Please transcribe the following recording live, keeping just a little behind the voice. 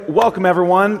welcome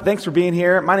everyone. Thanks for being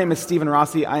here. My name is Stephen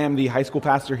Rossi. I am the high school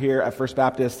pastor here at First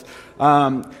Baptist.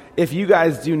 If you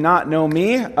guys do not know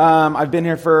me, I've been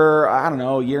here for,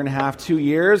 a year and a half, 2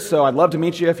 years, so I'd love to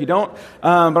meet you if you don't.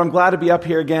 But I'm glad to be up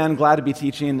here again, glad to be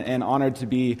teaching, and honored to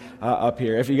be up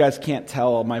here. If you guys can't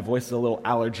tell, my voice is a little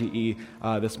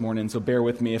allergy-y this morning, so bear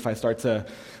with me if I start to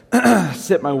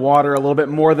sip my water a little bit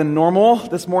more than normal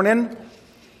this morning.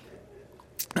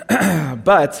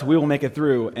 But we will make it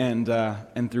through,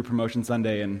 and through Promotion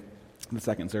Sunday and the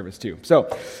second service too. So,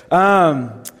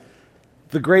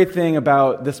 the great thing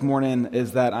about this morning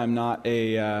is that I'm not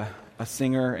a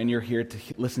singer, and you're here to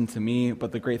listen to me.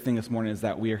 But the great thing this morning is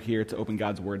that we are here to open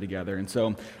God's Word together. And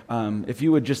so, if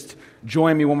you would just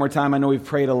join me one more time. I know we've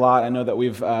prayed a lot. I know that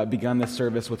we've begun this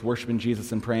service with worshiping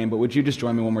Jesus and praying. But would you just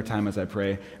join me one more time as I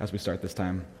pray as we start this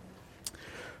time?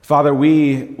 Father,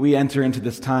 we enter into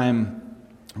this time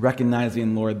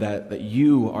recognizing, Lord, that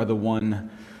you are the one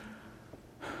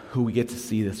who we get to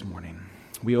see this morning.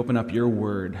 We open up your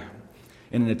word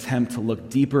in an attempt to look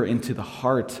deeper into the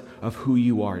heart of who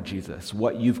you are, Jesus,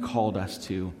 what you've called us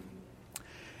to,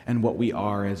 and what we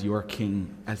are as your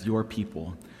king, as your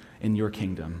people in your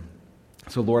kingdom.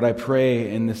 So, Lord, I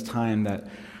pray in this time that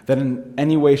in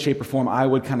any way, shape, or form, I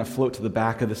would kind of float to the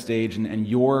back of the stage and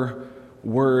your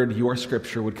word, your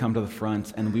scripture would come to the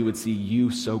front, and we would see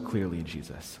you so clearly,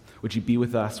 Jesus. Would you be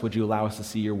with us? Would you allow us to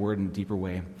see your word in a deeper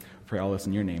way? I pray all this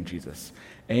in your name, Jesus.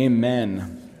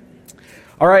 Amen.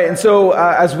 All right, and so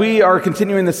as we are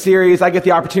continuing the series, I get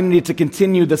the opportunity to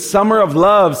continue the Summer of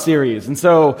Love series. And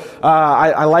so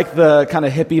I like the kind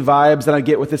of hippie vibes that I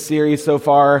get with this series so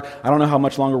far. I don't know how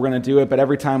much longer we're going to do it, but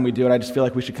every time we do it, I just feel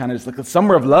like we should kind of just like the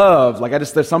Summer of Love.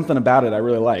 There's something about it I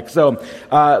really like. So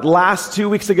last 2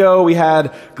 weeks ago, we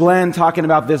had Glenn talking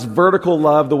about this vertical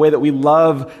love, the way that we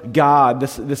love God,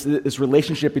 this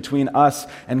relationship between us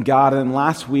and God. And then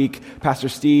last week, Pastor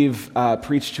Steve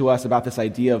preached to us about this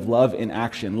idea of love in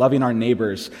action. Loving our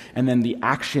neighbors, and then the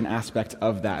action aspect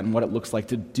of that and what it looks like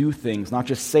to do things, not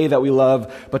just say that we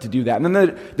love, but to do that. And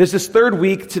then there's this third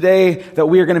week today that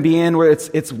we are going to be in where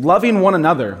it's loving one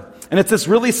another. And it's this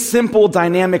really simple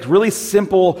dynamic, really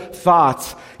simple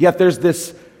thought, yet there's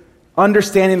this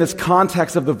understanding, this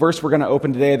context of the verse we're going to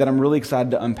open today that I'm really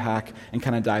excited to unpack and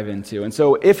kind of dive into. And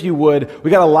so if you would,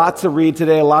 we got a lot to read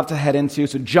today, a lot to head into.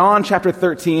 So John chapter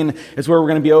 13 is where we're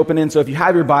going to be opening. So if you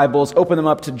have your Bibles, open them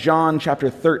up to John chapter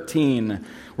 13.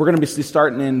 We're going to be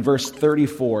starting in verse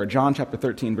 34. John chapter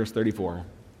 13, verse 34.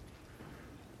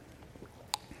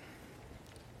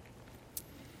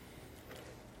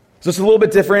 So it's a little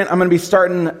bit different. I'm going to be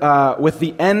starting with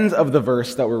the end of the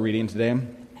verse that we're reading today.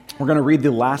 We're going to read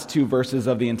the last two verses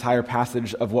of the entire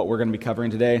passage of what we're going to be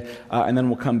covering today, and then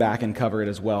we'll come back and cover it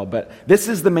as well. But this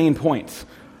is the main point.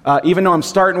 Even though I'm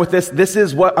starting with this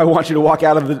is what I want you to walk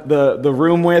out of the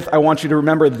room with. I want you to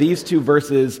remember these two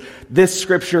verses. This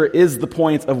scripture is the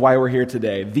point of why we're here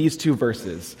today. These two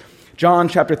verses. John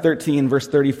chapter 13, verse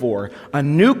 34. A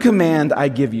new command I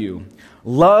give you.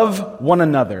 Love one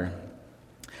another.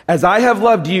 As I have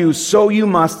loved you, so you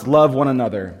must love one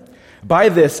another. By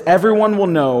this, everyone will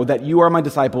know that you are my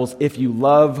disciples if you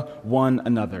love one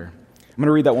another. I'm going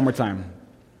to read that one more time.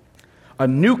 A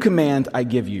new command I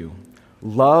give you.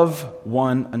 Love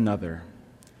one another.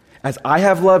 As I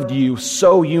have loved you,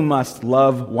 so you must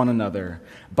love one another.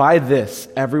 By this,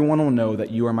 everyone will know that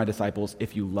you are my disciples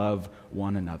if you love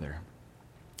one another.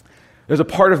 There's a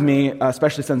part of me,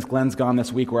 especially since Glenn's gone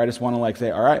this week, where I just want to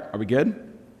say, all right, are we good?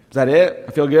 Is that it?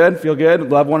 I feel good? Feel good?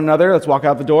 Love one another? Let's walk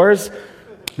out the doors.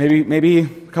 Maybe a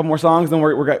couple more songs, then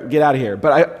we're going to get out of here.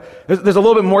 But there's a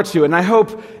little bit more to it. And I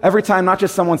hope every time, not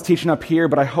just someone's teaching up here,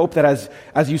 but I hope that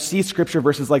as you see scripture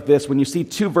verses like this, when you see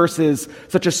two verses,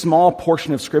 such a small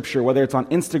portion of scripture, whether it's on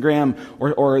Instagram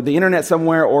or the internet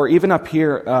somewhere, or even up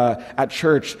here at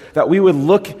church, that we would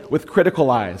look with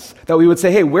critical eyes. That we would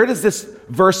say, hey, where does this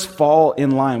verse fall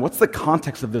in line? What's the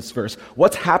context of this verse?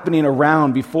 What's happening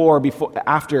around, before,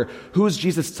 after? Who's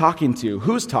Jesus talking to?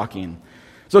 Who's talking?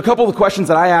 So a couple of questions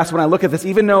that I ask when I look at this,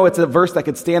 even though it's a verse that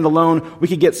could stand alone, we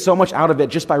could get so much out of it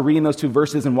just by reading those two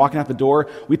verses and walking out the door,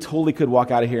 we totally could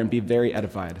walk out of here and be very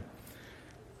edified.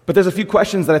 But there's a few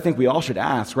questions that I think we all should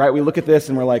ask, right? We look at this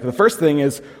and we're like, the first thing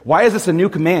is, why is this a new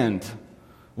command?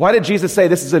 Why did Jesus say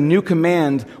this is a new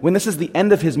command when this is the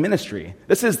end of his ministry?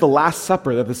 This is the Last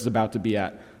Supper that this is about to be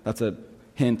at. That's a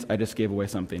hint. I just gave away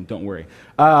something. Don't worry.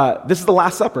 This is the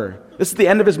Last Supper. This is the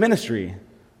end of his ministry.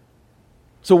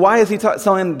 So why is he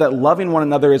telling that loving one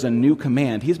another is a new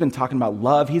command? He's been talking about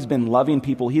love. He's been loving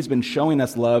people. He's been showing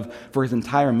us love for his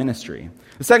entire ministry.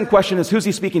 The second question is, who's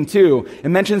he speaking to? It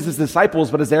mentions his disciples,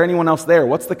 but is there anyone else there?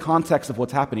 What's the context of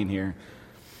what's happening here?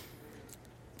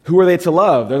 Who are they to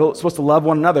love? They're supposed to love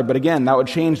one another, but again, that would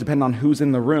change depending on who's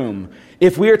in the room.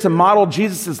 If we are to model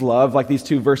Jesus' love, like these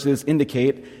two verses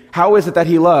indicate, how is it that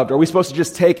he loved? Are we supposed to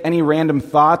just take any random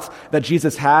thought that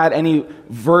Jesus had, any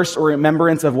verse or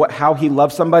remembrance of how he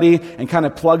loved somebody, and kind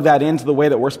of plug that into the way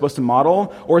that we're supposed to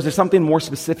model? Or is there something more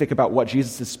specific about what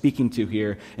Jesus is speaking to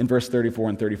here in verse 34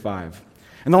 and 35?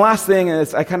 And the last thing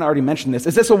is, I kind of already mentioned this,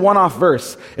 is this a one-off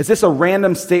verse? Is this a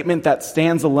random statement that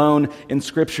stands alone in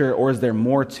Scripture, or is there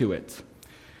more to it?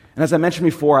 And as I mentioned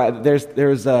before,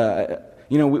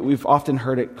 we've often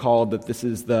heard it called that this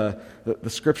is the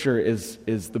Scripture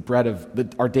is the bread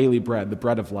of, our daily bread, the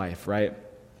bread of life, right?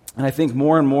 And I think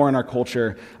more and more in our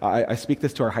culture, I speak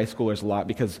this to our high schoolers a lot,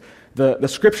 because the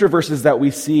Scripture verses that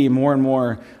we see more and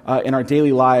more in our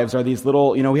daily lives are these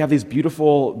little, we have these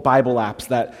beautiful Bible apps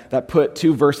that put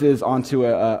two verses onto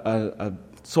a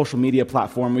social media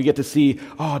platform. We get to see,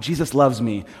 oh, Jesus loves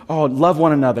me. Oh, love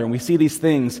one another. And we see these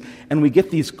things, and we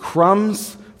get these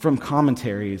crumbs from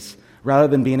commentaries rather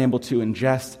than being able to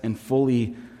ingest and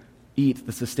fully eat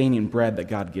the sustaining bread that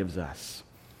God gives us.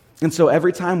 And so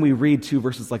every time we read two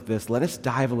verses like this, let us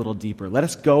dive a little deeper. Let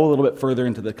us go a little bit further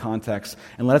into the context,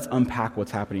 and let us unpack what's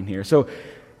happening here. So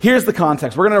here's the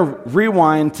context. We're going to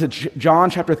rewind to John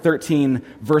chapter 13,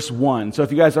 verse 1. So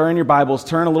if you guys are in your Bibles,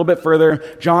 turn a little bit further.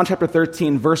 John chapter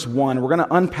 13, verse 1. We're going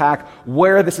to unpack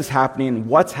where this is happening,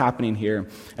 what's happening here,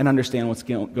 and understand what's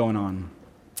going on.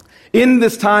 In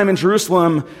this time in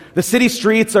Jerusalem, the city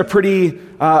streets are pretty,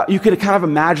 you could kind of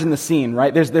imagine the scene,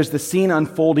 right? There's the scene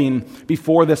unfolding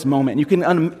before this moment. You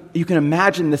can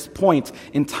imagine this point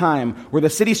in time where the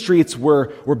city streets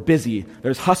were busy.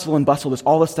 There's hustle and bustle. There's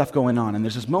all this stuff going on. And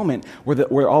there's this moment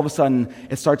where all of a sudden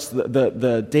it starts,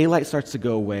 the daylight starts to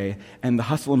go away and the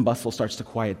hustle and bustle starts to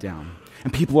quiet down.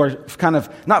 And people are kind of,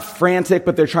 not frantic,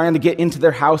 but they're trying to get into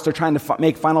their house. They're trying to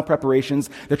make final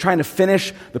preparations. They're trying to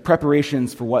finish the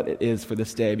preparations for what it is for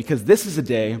this day. Because this is a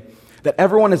day that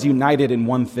everyone is united in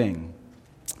one thing.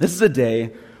 This is a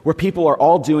day where people are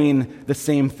all doing the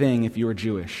same thing if you are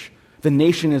Jewish. The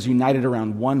nation is united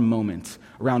around one moment,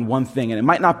 around one thing. And it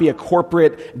might not be a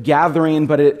corporate gathering,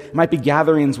 but it might be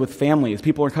gatherings with families.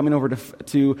 People are coming over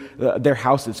to their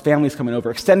houses, families coming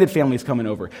over, extended families coming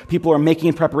over. People are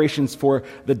making preparations for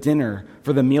the dinner,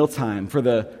 for the mealtime, for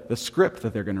the script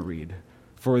that they're going to read,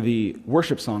 for the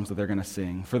worship songs that they're going to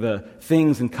sing, for the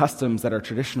things and customs that are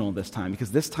traditional this time,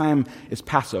 because this time is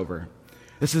Passover.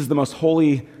 This is the most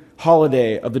holy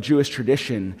holiday of the Jewish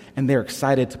tradition, and they're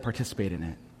excited to participate in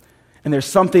it. And there's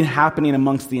something happening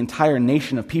amongst the entire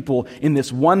nation of people in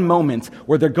this one moment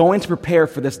where they're going to prepare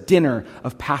for this dinner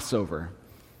of Passover.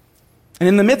 And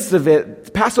in the midst of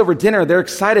it, Passover dinner, they're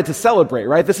excited to celebrate,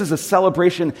 right? This is a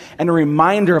celebration and a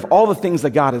reminder of all the things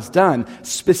that God has done,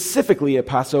 specifically at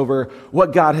Passover,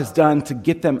 what God has done to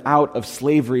get them out of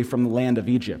slavery from the land of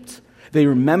Egypt. They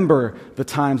remember the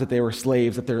times that they were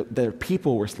slaves, that their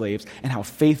people were slaves, and how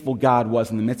faithful God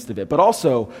was in the midst of it. But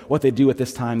also, what they do at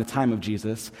this time, the time of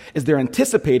Jesus, is they're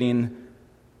anticipating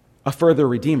a further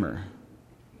Redeemer.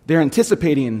 They're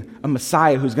anticipating a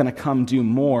Messiah who's going to come do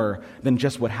more than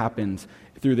just what happened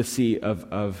through the sea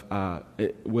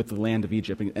with the land of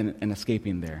Egypt and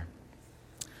escaping there.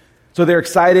 So they're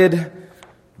excited,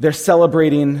 they're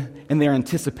celebrating, and they're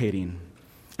anticipating.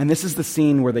 And this is the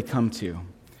scene where they come to.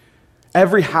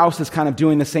 Every house is kind of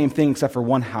doing the same thing except for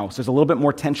one house. There's a little bit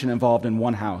more tension involved in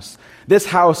one house. This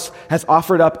house has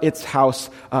offered up its house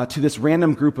to this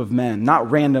random group of men.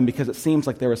 Not random because it seems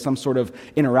like there was some sort of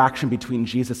interaction between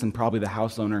Jesus and probably the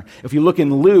house owner. If you look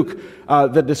in Luke,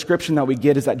 the description that we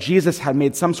get is that Jesus had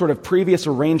made some sort of previous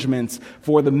arrangements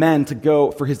for the men to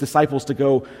go, for his disciples to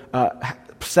go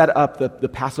set up the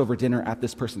Passover dinner at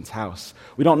this person's house.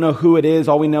 We don't know who it is.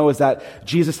 All we know is that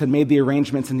Jesus had made the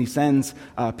arrangements, and he sends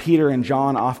Peter and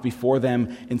John off before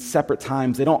them in separate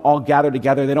times. They don't all gather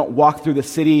together. They don't walk through the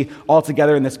city all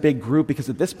together in this big group, because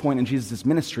at this point in Jesus'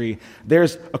 ministry,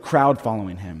 there's a crowd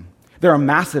following him. There are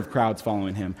massive crowds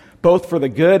following him, both for the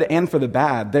good and for the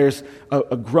bad. There's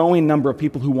a growing number of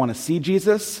people who want to see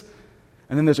Jesus,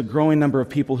 and then there's a growing number of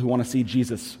people who want to see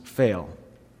Jesus fail,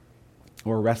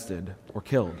 or arrested, or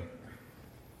killed.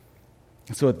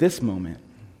 And so at this moment,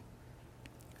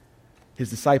 his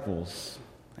disciples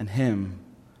and him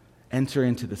enter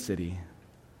into the city,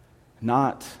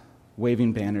 not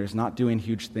waving banners, not doing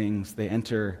huge things. They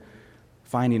enter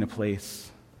finding a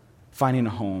place, finding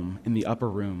a home in the upper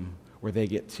room where they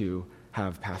get to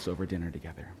have Passover dinner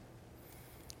together.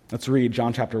 Let's read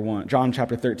John chapter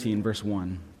 13, verse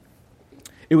 1.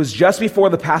 It was just before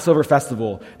the Passover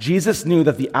festival. Jesus knew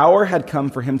that the hour had come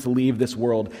for him to leave this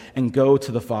world and go to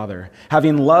the Father.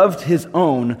 Having loved his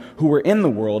own who were in the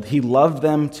world, he loved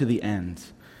them to the end.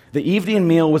 The evening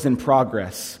meal was in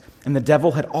progress, and the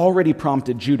devil had already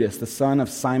prompted Judas, the son of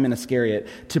Simon Iscariot,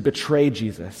 to betray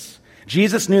Jesus.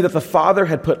 Jesus knew that the Father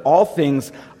had put all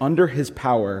things under his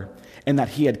power, and that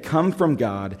he had come from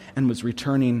God and was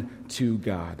returning to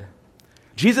God.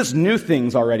 Jesus knew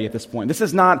things already at this point. This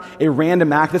is not a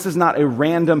random act. This is not a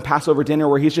random Passover dinner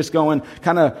where he's just going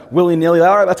kind of willy-nilly,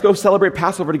 all right, let's go celebrate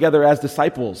Passover together as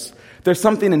disciples. There's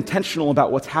something intentional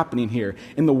about what's happening here.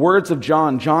 In the words of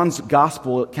John, John's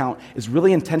gospel account is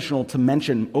really intentional to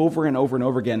mention over and over and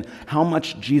over again how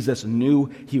much Jesus knew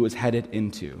he was headed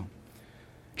into.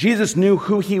 Jesus knew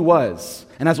who he was,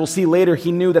 and as we'll see later,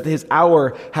 he knew that his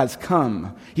hour has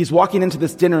come. He's walking into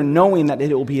this dinner knowing that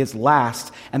it will be his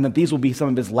last, and that these will be some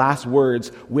of his last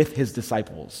words with his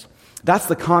disciples. That's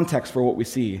the context for what we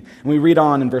see. And we read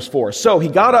on in verse 4. So he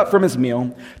got up from his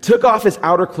meal, took off his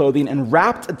outer clothing, and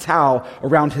wrapped a towel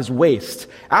around his waist.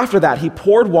 After that, he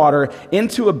poured water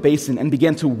into a basin and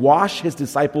began to wash his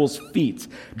disciples' feet,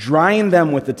 drying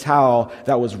them with the towel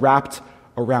that was wrapped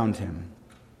around him.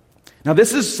 Now,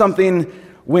 this is something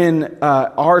when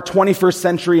our 21st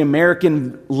century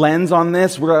American lens on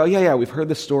this, we're like, we've heard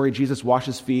this story. Jesus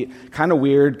washes feet. Kind of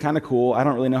weird, kind of cool. I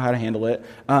don't really know how to handle it.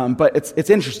 But it's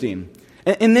interesting.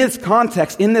 In this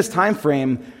context, in this time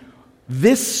frame,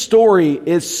 this story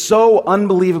is so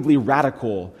unbelievably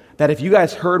radical that if you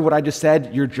guys heard what I just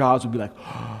said, your jaws would be like,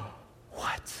 oh,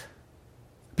 what?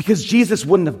 Because Jesus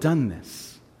wouldn't have done this.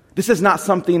 This is not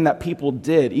something that people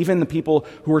did. Even the people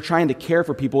who were trying to care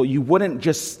for people, you wouldn't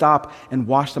just stop and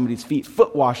wash somebody's feet.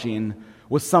 Foot washing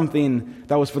was something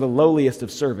that was for the lowliest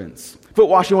of servants. Foot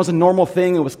washing was a normal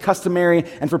thing. It was customary.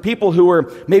 And for people who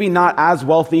were maybe not as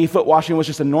wealthy, foot washing was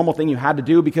just a normal thing you had to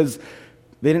do because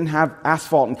they didn't have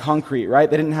asphalt and concrete, right?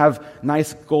 They didn't have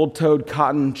nice gold-toed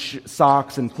cotton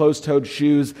socks and closed-toed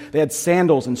shoes. They had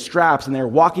sandals and straps, and they were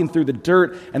walking through the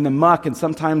dirt and the muck and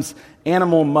sometimes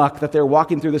animal muck that they were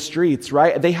walking through the streets,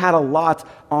 right? They had a lot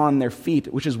on their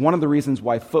feet, which is one of the reasons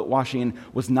why foot washing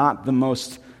was not the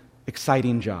most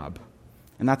exciting job.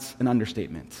 And that's an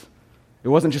understatement. It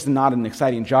wasn't just not an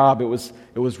exciting job. It was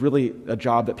really a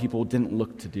job that people didn't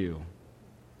look to do.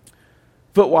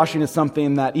 Foot washing is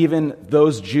something that even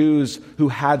those Jews who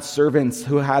had servants,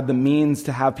 who had the means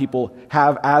to have people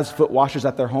have as foot washers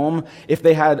at their home, if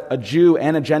they had a Jew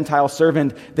and a Gentile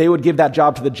servant, they would give that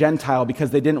job to the Gentile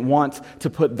because they didn't want to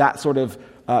put that sort of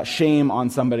shame on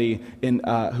somebody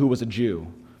who was a Jew.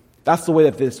 That's the way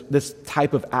that this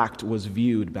type of act was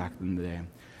viewed back in the day.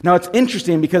 Now, it's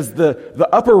interesting because the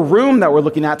upper room that we're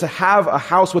looking at, to have a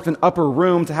house with an upper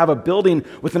room, to have a building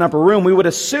with an upper room, we would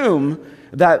assume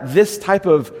that this type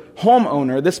of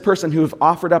homeowner, this person who have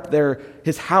offered up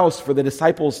his house for the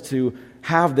disciples to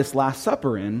have this Last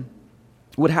Supper in,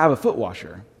 would have a foot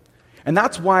washer. And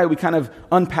that's why we kind of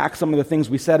unpack some of the things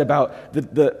we said about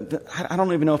I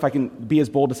don't even know if I can be as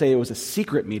bold to say it was a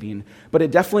secret meeting, but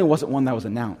it definitely wasn't one that was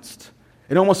announced.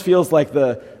 It almost feels like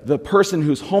the person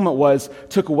whose home it was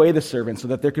took away the servants so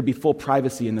that there could be full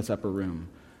privacy in this upper room.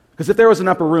 Because if there was an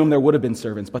upper room, there would have been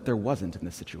servants, but there wasn't in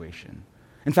this situation.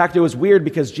 In fact, it was weird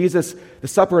because the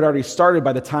supper had already started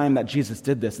by the time that Jesus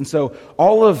did this. And so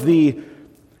all of the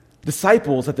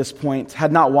disciples at this point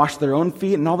had not washed their own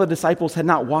feet, and all the disciples had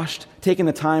not taken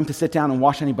the time to sit down and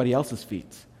wash anybody else's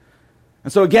feet.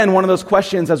 And so again, one of those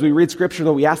questions as we read Scripture,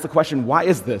 that we ask the question, why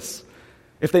is this?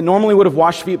 If they normally would have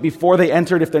washed feet before they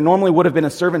entered, if there normally would have been a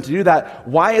servant to do that,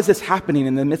 why is this happening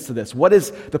in the midst of this? What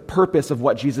is the purpose of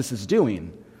what Jesus is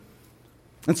doing?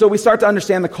 And so we start to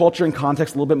understand the culture and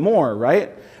context a little bit more,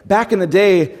 right? Back in the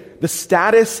day, the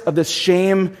status of this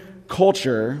shame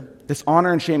culture, this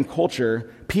honor and shame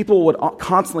culture, people would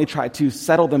constantly try to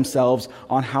settle themselves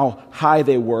on how high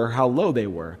they were, how low they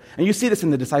were. And you see this in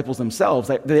the disciples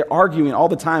themselves. They're arguing all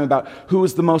the time about who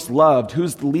is the most loved,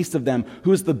 who's the least of them,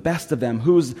 who's the best of them,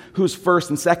 who's first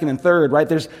and second and third, right?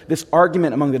 There's this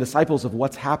argument among the disciples of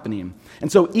what's happening.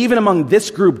 And so even among this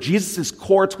group, Jesus'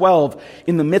 core 12,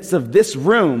 in the midst of this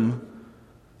room,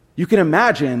 you can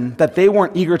imagine that they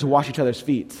weren't eager to wash each other's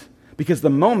feet. Because the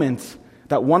moment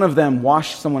that one of them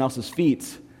washed someone else's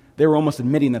feet, they were almost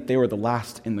admitting that they were the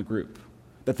last in the group,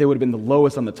 that they would have been the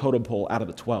lowest on the totem pole out of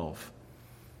the 12.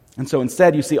 And so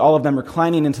instead, you see all of them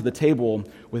reclining into the table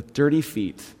with dirty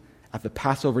feet at the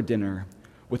Passover dinner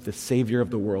with the Savior of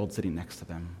the world sitting next to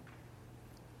them.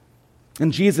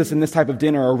 And Jesus, in this type of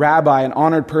dinner, a rabbi, an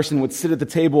honored person, would sit at the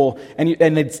table,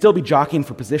 and they'd still be jockeying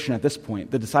for position at this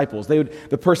point, the disciples.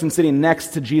 The person sitting next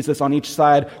to Jesus on each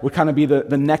side would kind of be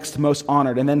the next most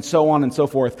honored, and then so on and so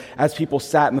forth as people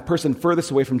sat, and the person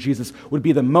furthest away from Jesus would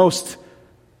be the most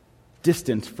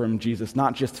distant from Jesus,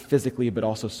 not just physically, but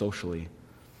also socially.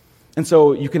 And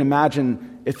so you can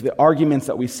imagine if the arguments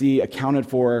that we see accounted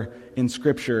for in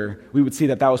Scripture, we would see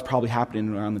that was probably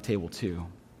happening around the table too.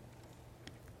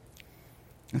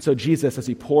 And so Jesus, as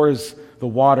he pours the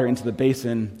water into the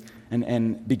basin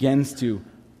and begins to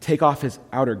take off his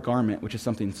outer garment, which is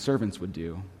something servants would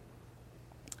do,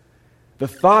 the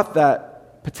thought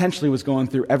that potentially was going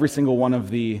through every single one of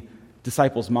the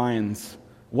disciples' minds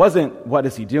wasn't, what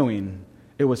is he doing?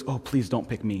 It was, oh, please don't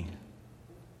pick me.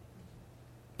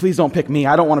 Please don't pick me.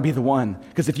 I don't want to be the one.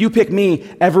 Because if you pick me,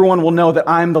 everyone will know that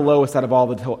I'm the lowest out of all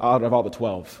the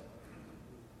 12.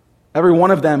 Every one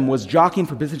of them was jockeying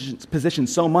for position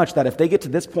so much that if they get to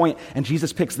this point and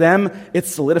Jesus picks them,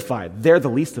 it's solidified. They're the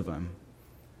least of them.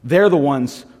 They're the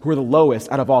ones who are the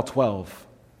lowest out of all 12.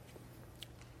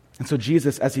 And so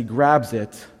Jesus, as he grabs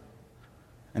it,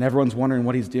 and everyone's wondering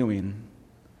what he's doing,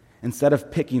 instead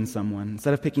of picking someone,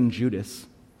 instead of picking Judas,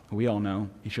 who we all know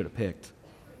he should have picked,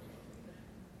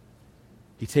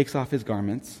 he takes off his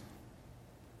garments,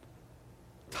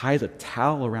 ties a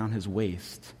towel around his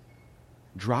waist,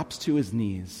 drops to his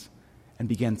knees, and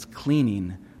begins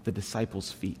cleaning the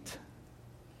disciples' feet.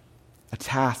 A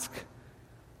task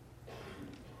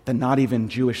that not even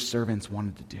Jewish servants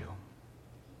wanted to do.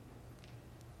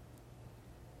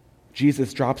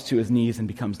 Jesus drops to his knees and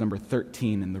becomes number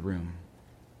 13 in the room.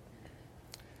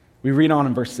 We read on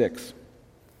in verse 6.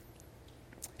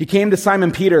 He came to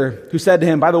Simon Peter, who said to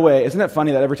him, by the way, isn't it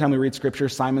funny that every time we read Scripture,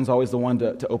 Simon's always the one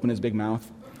to open his big mouth?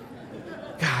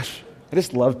 Gosh, I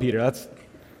just love Peter. I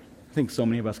think so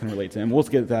many of us can relate to him. We'll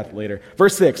get to that later.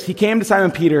 Verse 6, he came to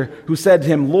Simon Peter, who said to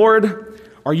him, Lord,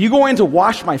 are you going to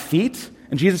wash my feet?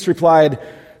 And Jesus replied,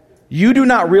 you do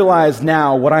not realize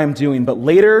now what I am doing, but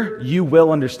later you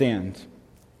will understand.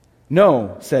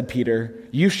 No, said Peter,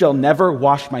 you shall never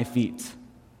wash my feet.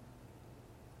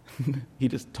 He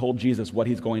just told Jesus what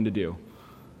he's going to do.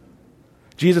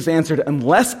 Jesus answered,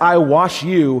 unless I wash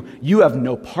you, you have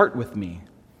no part with me.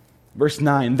 Verse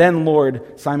 9, then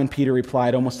Lord, Simon Peter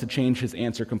replied, almost to change his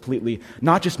answer completely,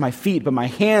 not just my feet, but my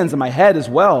hands and my head as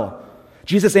well.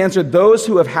 Jesus answered, those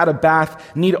who have had a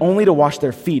bath need only to wash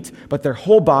their feet, but their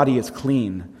whole body is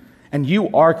clean. And you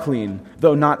are clean,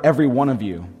 though not every one of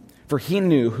you. For he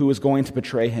knew who was going to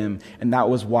betray him, and that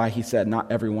was why he said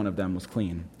not every one of them was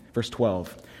clean. Verse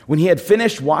 12, when he had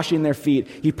finished washing their feet,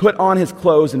 he put on his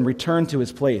clothes and returned to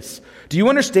his place. Do you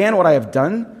understand what I have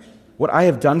done? What I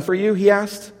have done for you, he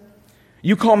asked.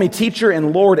 You call me teacher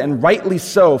and Lord, and rightly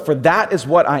so, for that is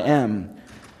what I am.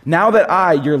 Now that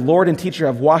I, your Lord and teacher,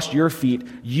 have washed your feet,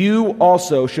 you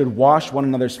also should wash one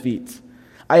another's feet.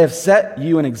 I have set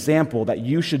you an example that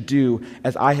you should do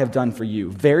as I have done for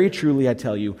you. Very truly, I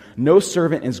tell you, no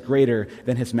servant is greater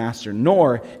than his master,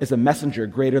 nor is a messenger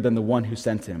greater than the one who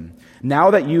sent him.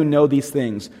 Now that you know these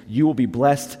things, you will be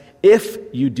blessed if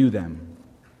you do them.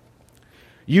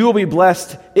 You will be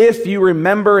blessed if you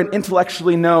remember and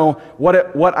intellectually know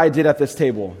what I did at this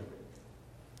table.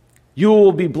 You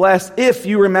will be blessed if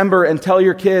you remember and tell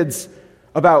your kids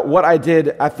about what I did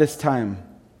at this time.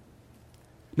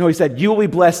 No, he said, you will be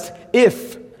blessed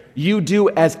if you do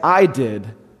as I did,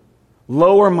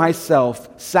 lower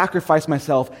myself, sacrifice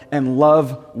myself, and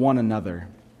love one another.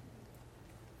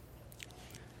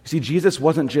 You see, Jesus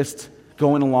wasn't just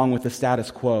going along with the status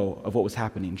quo of what was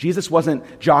happening. Jesus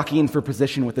wasn't jockeying for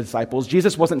position with the disciples.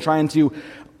 Jesus wasn't trying to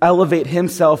elevate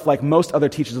himself like most other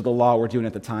teachers of the law were doing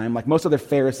at the time, like most other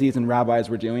Pharisees and rabbis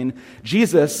were doing.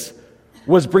 Jesus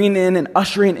was bringing in and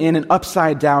ushering in an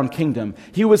upside-down kingdom.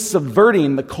 He was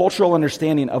subverting the cultural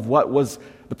understanding of what was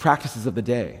the practices of the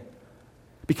day,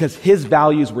 because his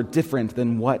values were different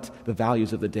than what the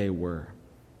values of the day were.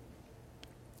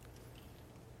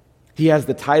 He has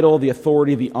the title, the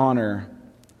authority, the honor,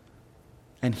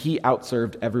 and he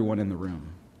outserved everyone in the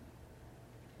room.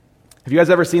 Have you guys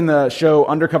ever seen the show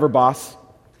Undercover Boss?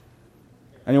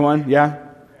 Anyone? Yeah?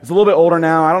 It's a little bit older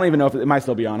now. I don't even know if it might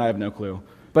still be on. I have no clue.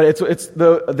 But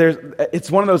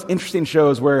it's one of those interesting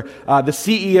shows where the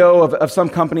CEO of some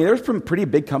company, there's some pretty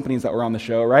big companies that were on the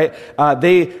show, right?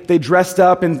 They dressed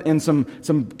up in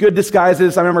some good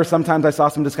disguises. I remember sometimes I saw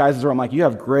some disguises where I'm like, you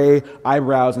have gray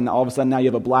eyebrows, and all of a sudden now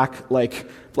you have a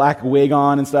black wig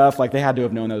on and stuff. Like, they had to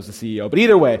have known that was the CEO. But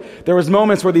either way, there was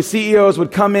moments where these CEOs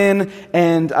would come in,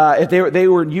 and they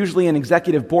were usually in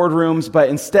executive boardrooms, but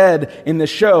instead in the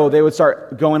show they would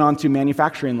start going on to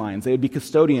manufacturing lines. They would be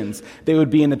custodians. They would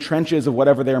be in the trenches of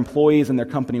whatever their employees and their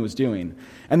company was doing.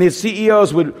 And these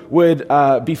CEOs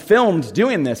would be filmed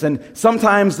doing this. And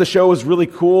sometimes the show was really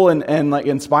cool and like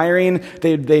inspiring.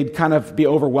 They'd kind of be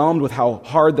overwhelmed with how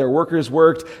hard their workers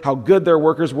worked, how good their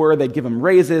workers were. They'd give them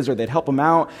raises or they'd help them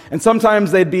out. And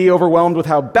sometimes they'd be overwhelmed with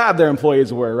how bad their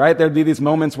employees were, right? There'd be these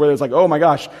moments where it's like, oh my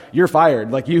gosh, you're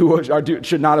fired. Like you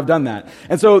should not have done that.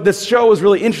 And so this show was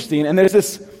really interesting. And there's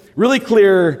this really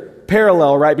clear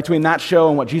parallel, right, between that show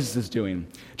and what Jesus is doing.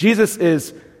 Jesus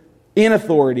is in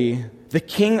authority. The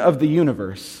King of the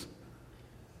universe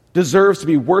deserves to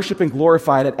be worshiped and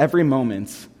glorified at every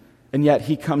moment, and yet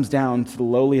he comes down to the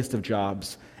lowliest of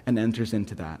jobs and enters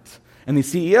into that. And these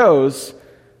CEOs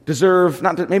deserve,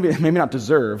 maybe not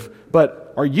deserve,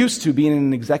 but are used to being in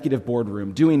an executive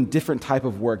boardroom, doing different type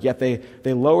of work, yet they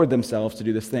lowered themselves to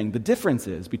do this thing. The difference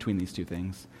is between these two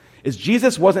things is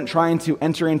Jesus wasn't trying to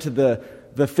enter into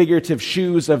the figurative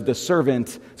shoes of the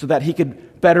servant so that he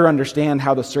could better understand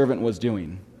how the servant was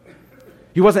doing.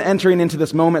 He wasn't entering into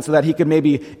this moment so that he could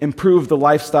maybe improve the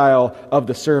lifestyle of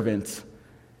the servant.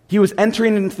 He was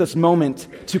entering into this moment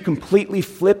to completely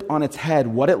flip on its head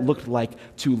what it looked like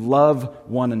to love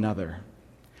one another.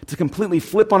 To completely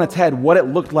flip on its head what it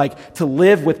looked like to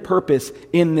live with purpose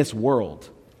in this world.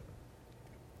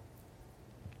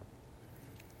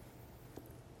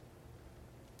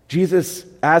 Jesus,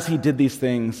 as he did these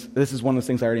things, this is one of those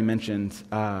things I already mentioned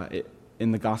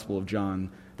in the Gospel of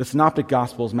John. The Synoptic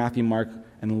Gospels, Matthew, Mark,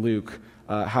 and Luke,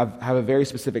 have a very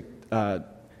specific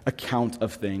account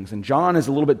of things. And John is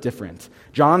a little bit different.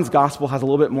 John's Gospel has a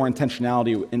little bit more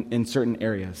intentionality in certain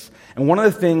areas. And one of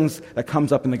the things that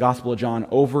comes up in the Gospel of John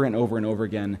over and over and over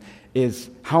again is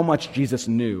how much Jesus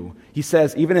knew. He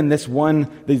says, even in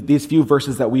these few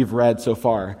verses that we've read so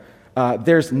far,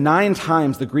 there's 9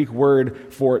 times the Greek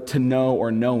word for to know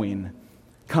or knowing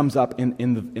comes up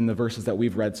in the verses that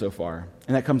we've read so far.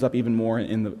 And that comes up even more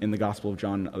in the Gospel of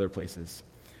John and other places.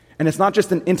 And it's not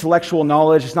just an intellectual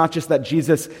knowledge. It's not just that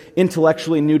Jesus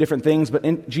intellectually knew different things,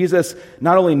 but Jesus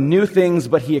not only knew things,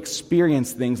 but he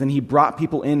experienced things. And he brought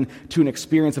people into an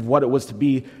experience of what it was to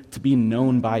be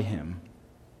known by him.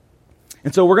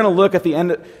 And so we're going to look at the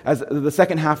end, as the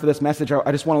second half of this message,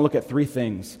 I just want to look at 3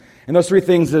 things. And those 3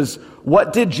 things is,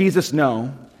 what did Jesus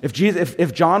know?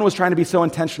 If John was trying to be so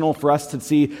intentional for us to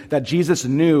see that Jesus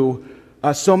knew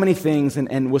so many things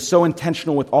and was so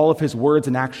intentional with all of his words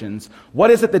and actions, what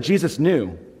is it that Jesus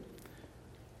knew?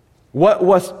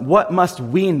 What must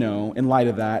we know in light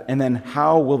of that? And then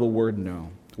how will the world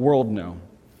know?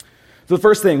 So the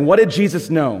first thing, what did Jesus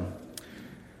know?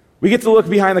 We get to look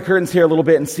behind the curtains here a little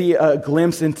bit and see a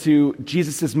glimpse into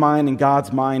Jesus' mind and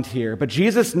God's mind here. But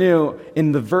Jesus knew,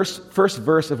 in the first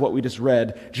verse of what we just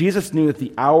read, Jesus knew that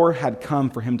the hour had come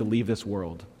for him to leave this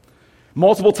world.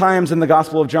 Multiple times in the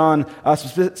Gospel of John,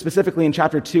 specifically in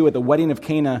chapter 2 at the wedding of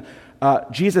Cana,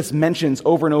 Jesus mentions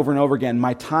over and over and over again,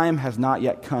 my time has not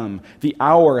yet come. The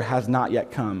hour has not yet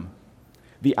come.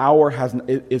 The hour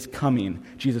is coming,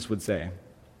 Jesus would say.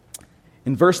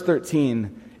 In verse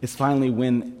 13 is finally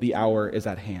when the hour is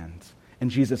at hand.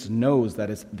 And Jesus knows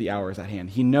that the hour is at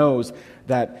hand. He knows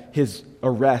that his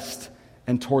arrest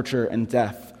and torture and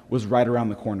death was right around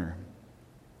the corner.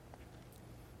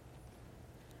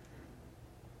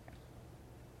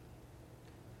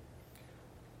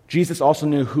 Jesus also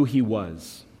knew who he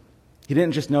was. He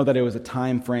didn't just know that it was a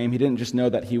time frame. He didn't just know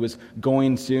that he was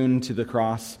going soon to the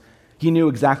cross. He knew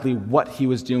exactly what he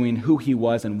was doing, who he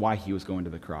was, and why he was going to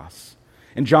the cross.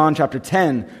 In John chapter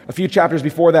 10, a few chapters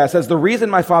before that, it says, the reason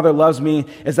my Father loves me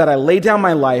is that I lay down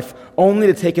my life only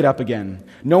to take it up again.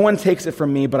 No one takes it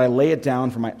from me, but I lay it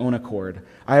down for my own accord.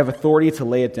 I have authority to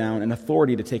lay it down and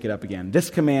authority to take it up again. This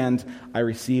command I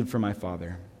received from my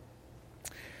Father.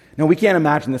 Now, we can't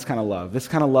imagine this kind of love. This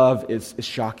kind of love is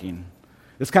shocking.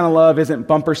 This kind of love isn't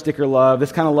bumper sticker love.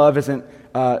 This kind of love isn't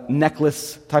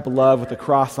necklace type of love with a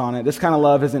cross on it. This kind of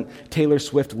love isn't Taylor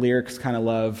Swift lyrics kind of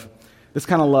love. This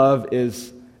kind of love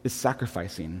is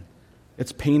sacrificing.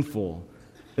 It's painful.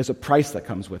 There's a price that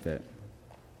comes with it.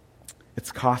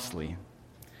 It's costly.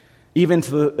 Even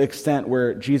to the extent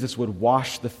where Jesus would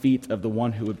wash the feet of the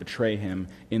one who would betray him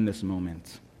in this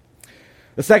moment.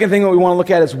 The second thing that we want to look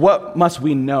at is what must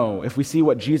we know? If we see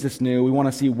what Jesus knew, we want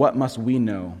to see what must we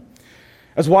know.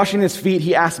 As washing his feet,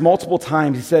 he asks multiple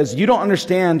times, he says, you don't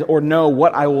understand or know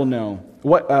what I will know.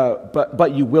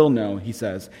 But you will know, he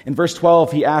says. In verse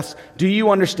 12, he asks, do you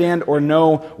understand or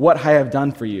know what I have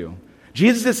done for you?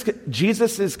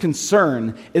 Jesus'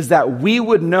 concern is that we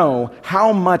would know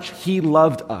how much he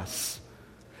loved us.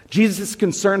 Jesus'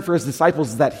 concern for his disciples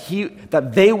is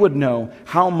that they would know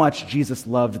how much Jesus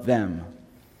loved them.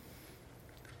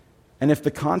 And if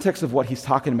the context of what he's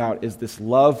talking about is this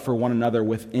love for one another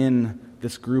within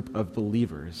this group of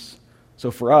believers.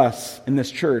 So for us in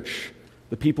this church,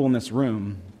 the people in this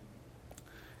room,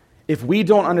 if we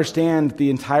don't understand the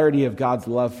entirety of God's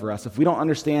love for us, if we don't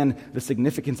understand the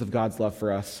significance of God's love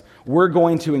for us, we're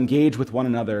going to engage with one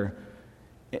another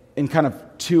in kind of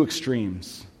two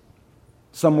extremes,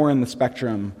 somewhere in the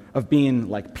spectrum of being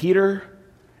like Peter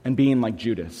and being like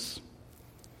Judas.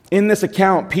 In this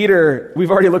account, Peter,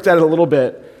 we've already looked at it a little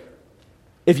bit.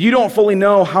 If you don't fully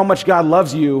know how much God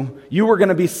loves you, you are going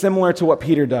to be similar to what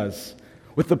Peter does,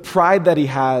 with the pride that he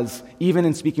has, even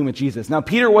in speaking with Jesus. Now,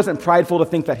 Peter wasn't prideful to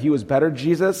think that he was better than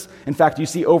Jesus. In fact, you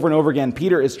see over and over again,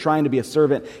 Peter is trying to be a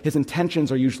servant. His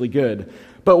intentions are usually good.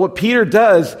 But what Peter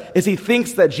does is he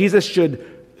thinks that Jesus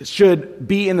should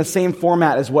be in the same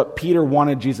format as what Peter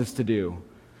wanted Jesus to do.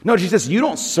 No, Jesus, you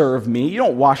don't serve me. You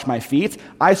don't wash my feet.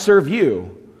 I serve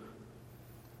you.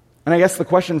 And I guess the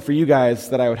question for you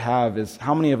guys that I would have is,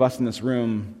 how many of us in this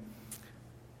room,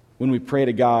 when we pray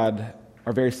to God,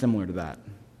 are very similar to that?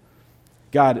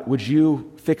 God, would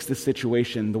you fix this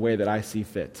situation the way that I see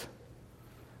fit?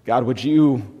 God, would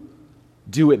you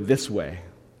do it this way?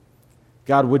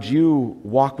 God, would you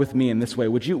walk with me in this way?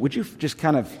 Would you just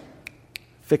kind of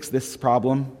fix this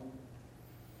problem?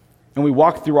 And we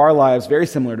walk through our lives very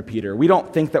similar to Peter. We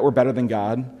don't think that we're better than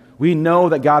God. We know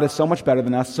that God is so much better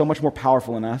than us, so much more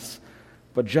powerful than us.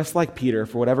 But just like Peter,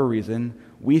 for whatever reason,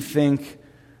 we think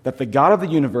that the God of the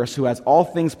universe, who has all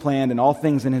things planned and all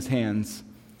things in his hands,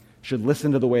 should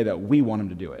listen to the way that we want him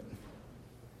to do it.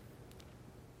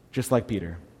 Just like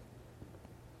Peter.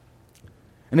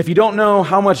 And if you don't know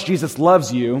how much Jesus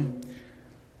loves you,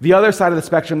 the other side of the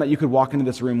spectrum that you could walk into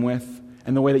this room with,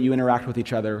 and the way that you interact with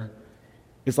each other,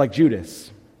 is like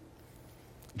Judas.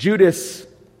 Judas,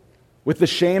 with the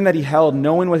shame that he held,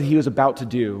 knowing what he was about to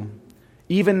do,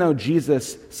 even though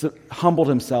Jesus humbled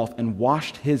himself and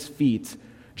washed his feet,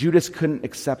 Judas couldn't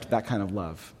accept that kind of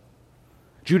love.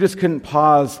 Judas couldn't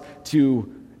pause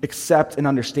to accept and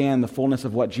understand the fullness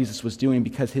of what Jesus was doing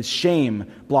because his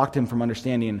shame blocked him from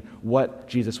understanding what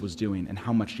Jesus was doing and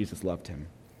how much Jesus loved him.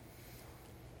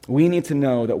 We need to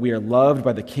know that we are loved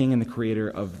by the King and the Creator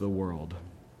of the world.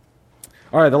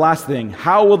 All right, the last thing.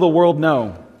 How will the world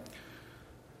know?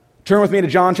 Turn with me to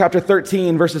John chapter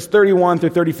 13, verses 31 through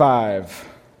 35.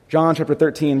 John chapter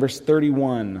 13, verse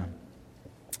 31.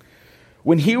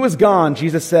 When he was gone,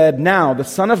 Jesus said, "Now the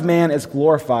Son of Man is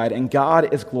glorified, and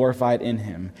God is glorified in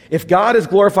him. If God is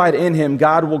glorified in him,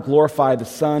 God will glorify the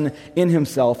Son in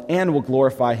himself and will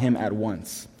glorify him at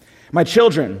once. My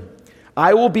children,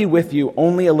 I will be with you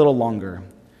only a little longer.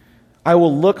 You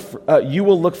will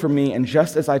look for me, and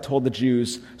just as I told the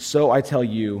Jews, so I tell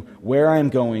you, where I am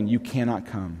going, you cannot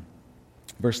come."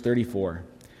 Verse 34,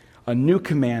 "A new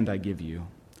command I give you.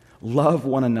 Love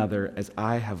one another as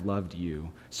I have loved you,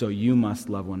 so you must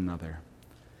love one another.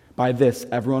 By this,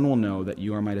 everyone will know that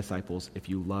you are my disciples if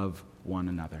you love one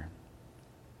another."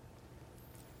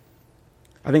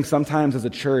 I think sometimes as a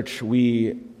church,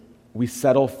 we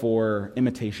settle for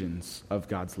imitations of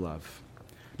God's love.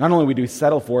 Not only do we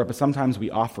settle for it, but sometimes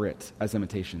we offer it as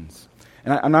imitations.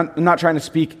 And I'm not trying to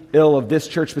speak ill of this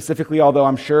church specifically, although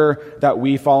I'm sure that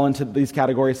we fall into these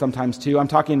categories sometimes too. I'm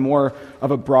talking more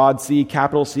of a broad C,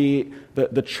 capital C,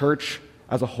 the church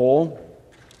as a whole.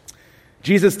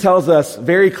 Jesus tells us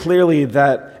very clearly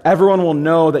that everyone will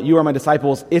know that you are my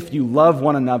disciples if you love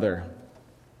one another.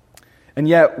 And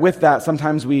yet, with that,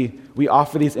 sometimes we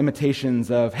offer these imitations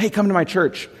of, "Hey, come to my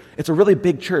church. It's a really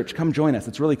big church. Come join us.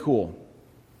 It's really cool.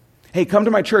 Hey, come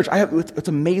to my church. It's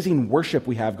amazing worship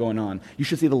we have going on. You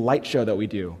should see the light show that we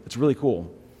do. It's really cool.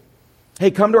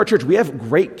 Hey, come to our church. We have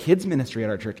great kids ministry at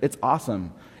our church. It's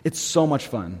awesome. It's so much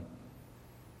fun.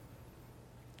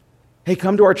 Hey,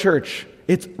 come to our church.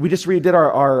 We just redid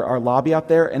our lobby out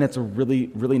there, and it's a really,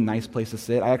 really nice place to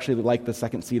sit. I actually like the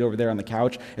second seat over there on the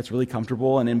couch. It's really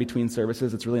comfortable, and in between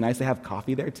services, it's really nice. They have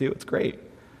coffee there, too. It's great.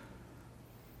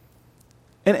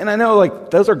 And I know,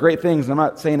 those are great things, and I'm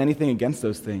not saying anything against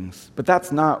those things, but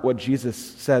that's not what Jesus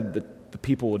said that the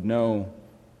people would know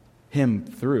him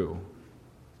through.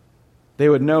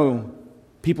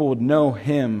 People would know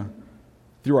him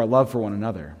through our love for one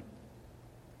another.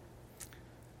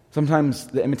 Sometimes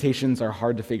the imitations are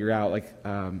hard to figure out.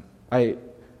 I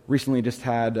recently just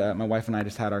had, my wife and I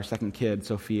just had our second kid,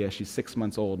 Sophia. She's 6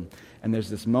 months old, and there's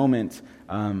this moment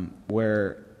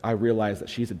where I realize that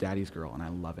she's a daddy's girl, and I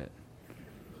love it.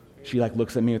 She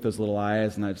looks at me with those little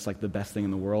eyes, and it's the best thing in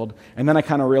the world. And then I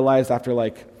kind of realized after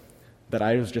that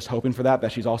I was just hoping for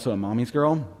that she's also a mommy's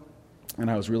girl, and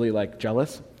I was really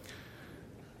jealous.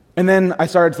 And then I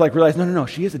started to realize, no,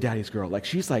 she is a daddy's girl.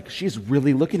 She's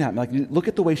really looking at me. Look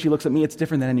at the way she looks at me. It's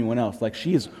different than anyone else.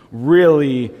 She is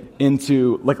really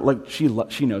into,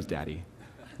 she knows daddy.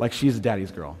 She's a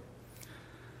daddy's girl.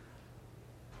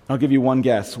 I'll give you one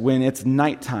guess. When it's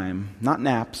nighttime, not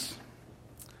naps,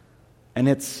 and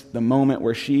it's the moment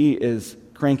where she is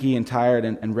cranky and tired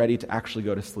and ready to actually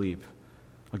go to sleep,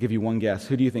 I'll give you one guess.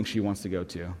 Who do you think she wants to go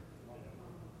to?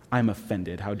 I'm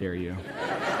offended. How dare you?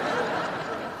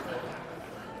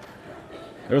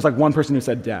 There was one person who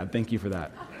said dad. Thank you for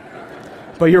that.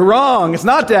 But you're wrong. It's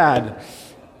not dad.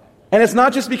 And it's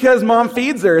not just because mom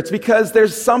feeds her. It's because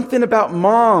there's something about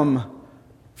mom,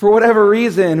 for whatever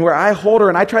reason, where I hold her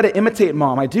and I try to imitate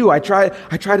mom. I do. I try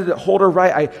to hold her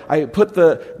right. I put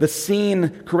the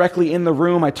scene correctly in the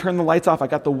room. I turn the lights off. I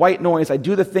got the white noise. I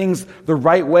do the things the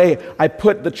right way. I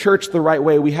put the church the right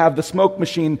way. We have the smoke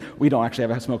machine. We don't actually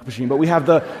have a smoke machine, but we have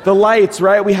the lights,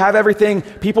 right? We have everything.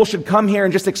 People should come here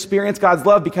and just experience God's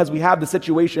love because we have the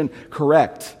situation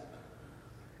correct.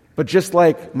 But just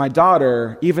like my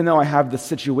daughter, even though I have the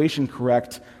situation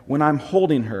correct, when I'm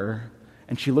holding her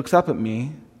and she looks up at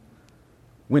me,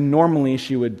 when normally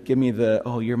she would give me the,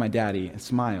 oh, you're my daddy,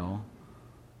 smile,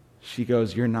 she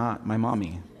goes, you're not my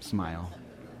mommy, smile,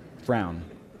 frown.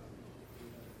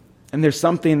 And there's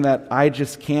something that I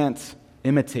just can't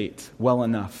imitate well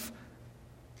enough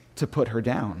to put her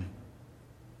down.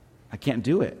 I can't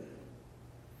do it.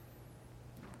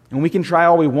 And we can try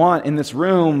all we want in this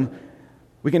room.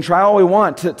 We can try all we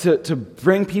want to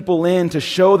bring people in, to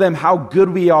show them how good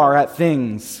we are at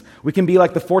things. We can be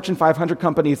like the Fortune 500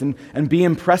 companies and be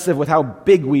impressive with how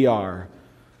big we are.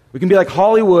 We can be like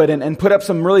Hollywood and put up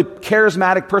some really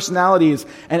charismatic personalities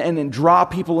and draw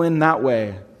people in that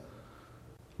way.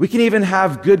 We can even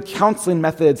have good counseling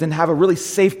methods and have a really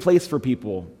safe place for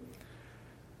people.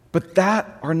 But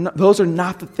those are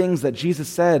not the things that Jesus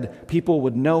said people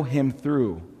would know him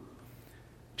through.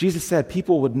 Jesus said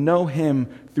people would know him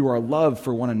through our love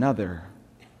for one another.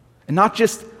 And not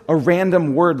just a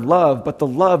random word love, but the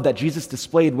love that Jesus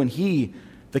displayed when he,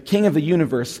 the King of the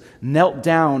universe, knelt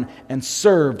down and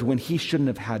served when he shouldn't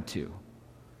have had to.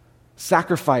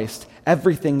 Sacrificed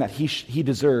everything that he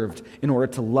deserved in order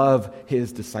to love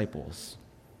his disciples.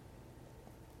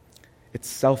 It's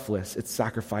selfless, it's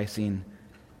sacrificing,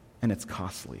 and it's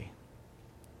costly.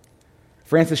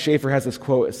 Francis Schaeffer has this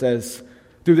quote. It says,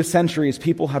 through the centuries,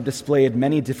 people have displayed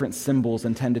many different symbols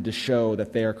intended to show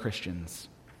that they are Christians.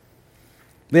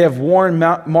 They have worn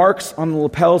marks on the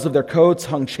lapels of their coats,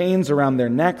 hung chains around their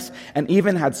necks, and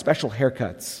even had special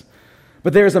haircuts.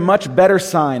 But there is a much better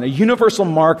sign, a universal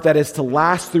mark that is to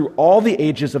last through all the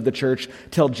ages of the church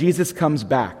till Jesus comes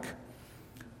back.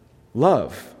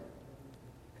 Love.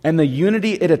 And the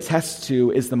unity it attests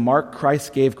to is the mark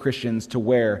Christ gave Christians to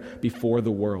wear before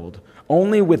the world.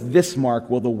 Only with this mark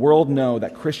will the world know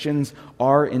that Christians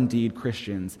are indeed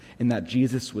Christians and that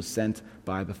Jesus was sent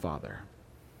by the Father.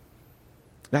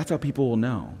 That's how people will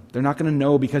know. They're not going to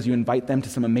know because you invite them to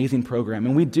some amazing program.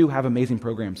 And we do have amazing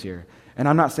programs here. And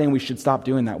I'm not saying we should stop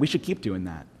doing that. We should keep doing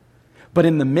that. But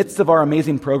in the midst of our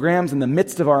amazing programs, in the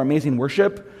midst of our amazing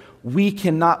worship, we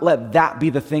cannot let that be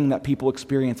the thing that people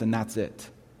experience and that's it.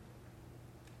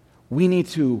 We need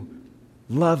to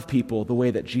love people the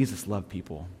way that Jesus loved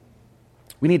people.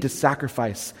 We need to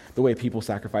sacrifice the way people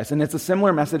sacrifice. And it's a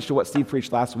similar message to what Steve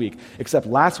preached last week, except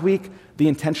last week, the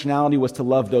intentionality was to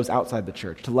love those outside the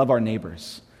church, to love our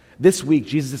neighbors. This week,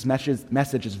 Jesus'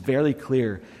 message is very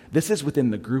clear. This is within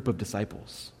the group of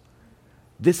disciples.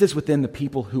 This is within the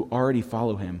people who already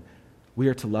follow him. We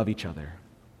are to love each other.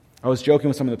 I was joking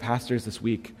with some of the pastors this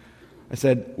week. I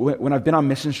said, when I've been on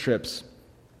mission trips,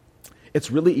 it's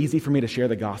really easy for me to share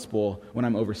the gospel when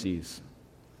I'm overseas.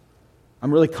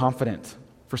 I'm really confident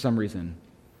for some reason.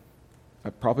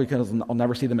 Probably because I'll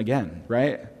never see them again,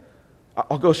 right?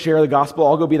 I'll go share the gospel.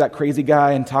 I'll go be that crazy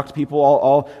guy and talk to people.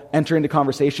 I'll enter into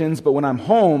conversations. But when I'm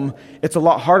home, it's a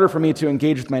lot harder for me to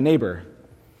engage with my neighbor.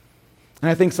 And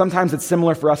I think sometimes it's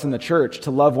similar for us in the church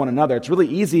to love one another. It's really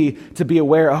easy to be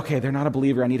aware, okay, they're not a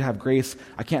believer. I need to have grace.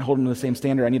 I can't hold them to the same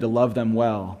standard. I need to love them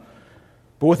well.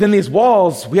 But within these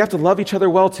walls, we have to love each other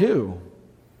well too.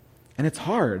 And it's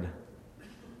hard.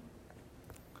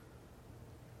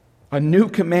 A new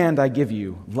command I give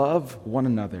you, love one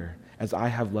another. As I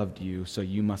have loved you, so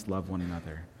you must love one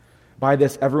another. By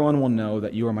this, everyone will know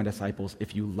that you are my disciples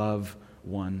if you love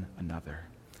one another.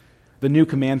 The new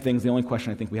command thing is the only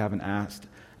question I think we haven't asked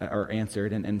or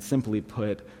answered. And simply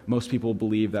put, most people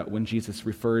believe that when Jesus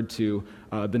referred to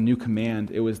the new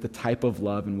command, it was the type of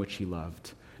love in which he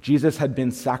loved. Jesus had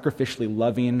been sacrificially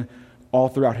loving all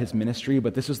throughout his ministry,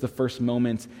 but this was the first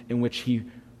moment in which he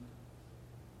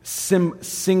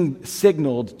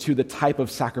signaled to the type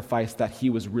of sacrifice that he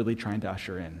was really trying to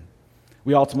usher in.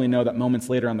 We ultimately know that moments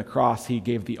later on the cross, he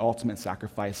gave the ultimate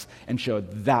sacrifice and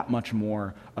showed that much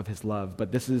more of his love.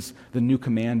 But this is the new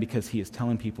command because he is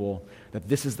telling people that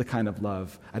this is the kind of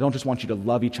love. I don't just want you to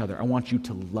love each other. I want you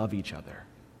to love each other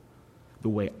the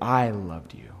way I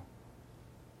loved you.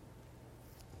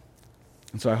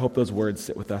 And so I hope those words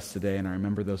sit with us today, and I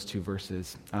remember those two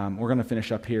verses. We're going to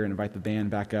finish up here and invite the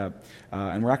band back up.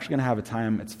 And we're actually going to have a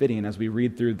time, it's fitting, as we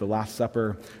read through the Last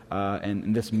Supper and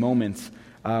in this moment,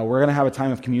 we're going to have a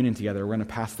time of communion together. We're going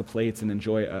to pass the plates and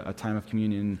enjoy a time of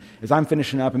communion. As I'm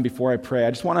finishing up and before I pray,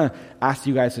 I just want to ask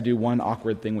you guys to do one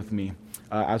awkward thing with me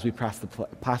as we pass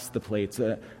the plates.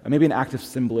 Maybe an act of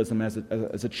symbolism as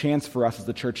a chance for us as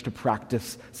the church to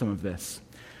practice some of this.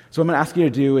 So what I'm going to ask you to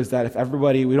do is that if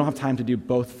everybody, we don't have time to do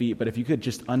both feet, but if you could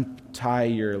just untie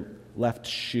your left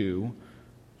shoe.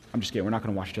 I'm just kidding, we're not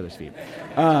going to wash each other's feet.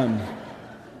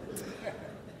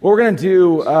 What we're going to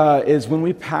do is when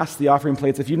we pass the offering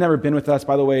plates, if you've never been with us,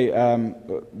 by the way,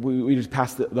 we just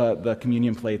pass the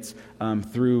communion plates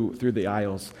through the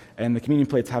aisles. And the communion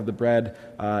plates have the bread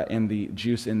and the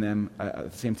juice in them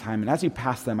at the same time. And as you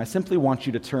pass them, I simply want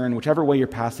you to turn, whichever way you're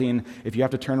passing, if you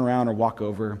have to turn around or walk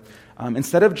over,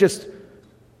 instead of just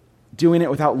doing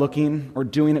it without looking or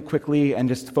doing it quickly and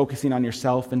just focusing on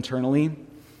yourself internally,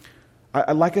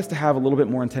 I'd like us to have a little bit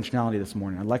more intentionality this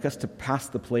morning. I'd like us to pass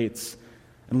the plates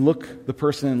and look the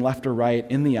person left or right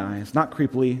in the eyes, not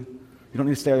creepily. You don't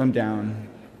need to stare them down,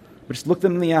 but just look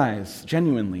them in the eyes,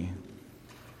 genuinely,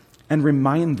 and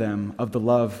remind them of the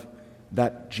love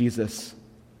that Jesus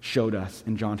showed us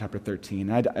in John chapter 13.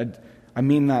 I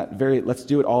mean that let's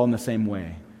do it all in the same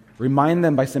way. Remind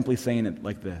them by simply saying it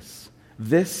like this.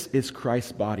 This is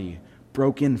Christ's body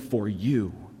broken for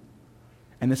you,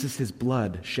 and this is his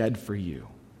blood shed for you.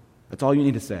 That's all you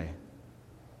need to say.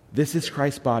 This is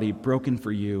Christ's body broken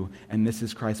for you, and this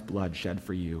is Christ's blood shed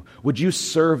for you. Would you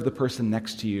serve the person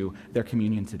next to you their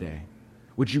communion today?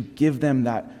 Would you give them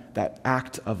that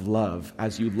act of love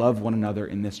as you love one another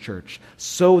in this church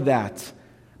so that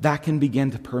can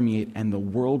begin to permeate and the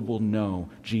world will know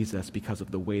Jesus because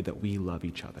of the way that we love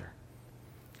each other?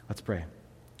 Let's pray.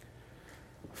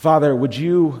 Father, would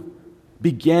you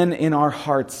begin in our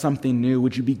hearts something new?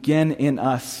 Would you begin in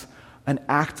us an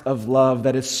act of love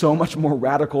that is so much more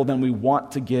radical than we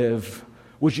want to give?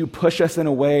 Would you push us in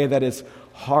a way that is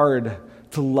hard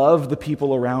to love the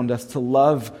people around us, to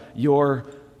love your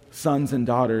sons and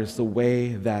daughters the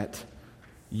way that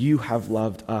you have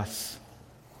loved us,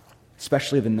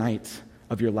 especially the night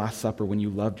of your Last Supper when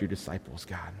you loved your disciples,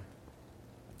 God?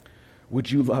 Would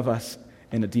you love us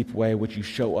in a deep way? Would you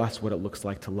show us what it looks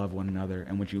like to love one another?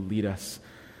 And would you lead us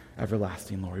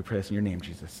everlasting, Lord? We pray this in your name,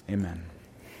 Jesus. Amen.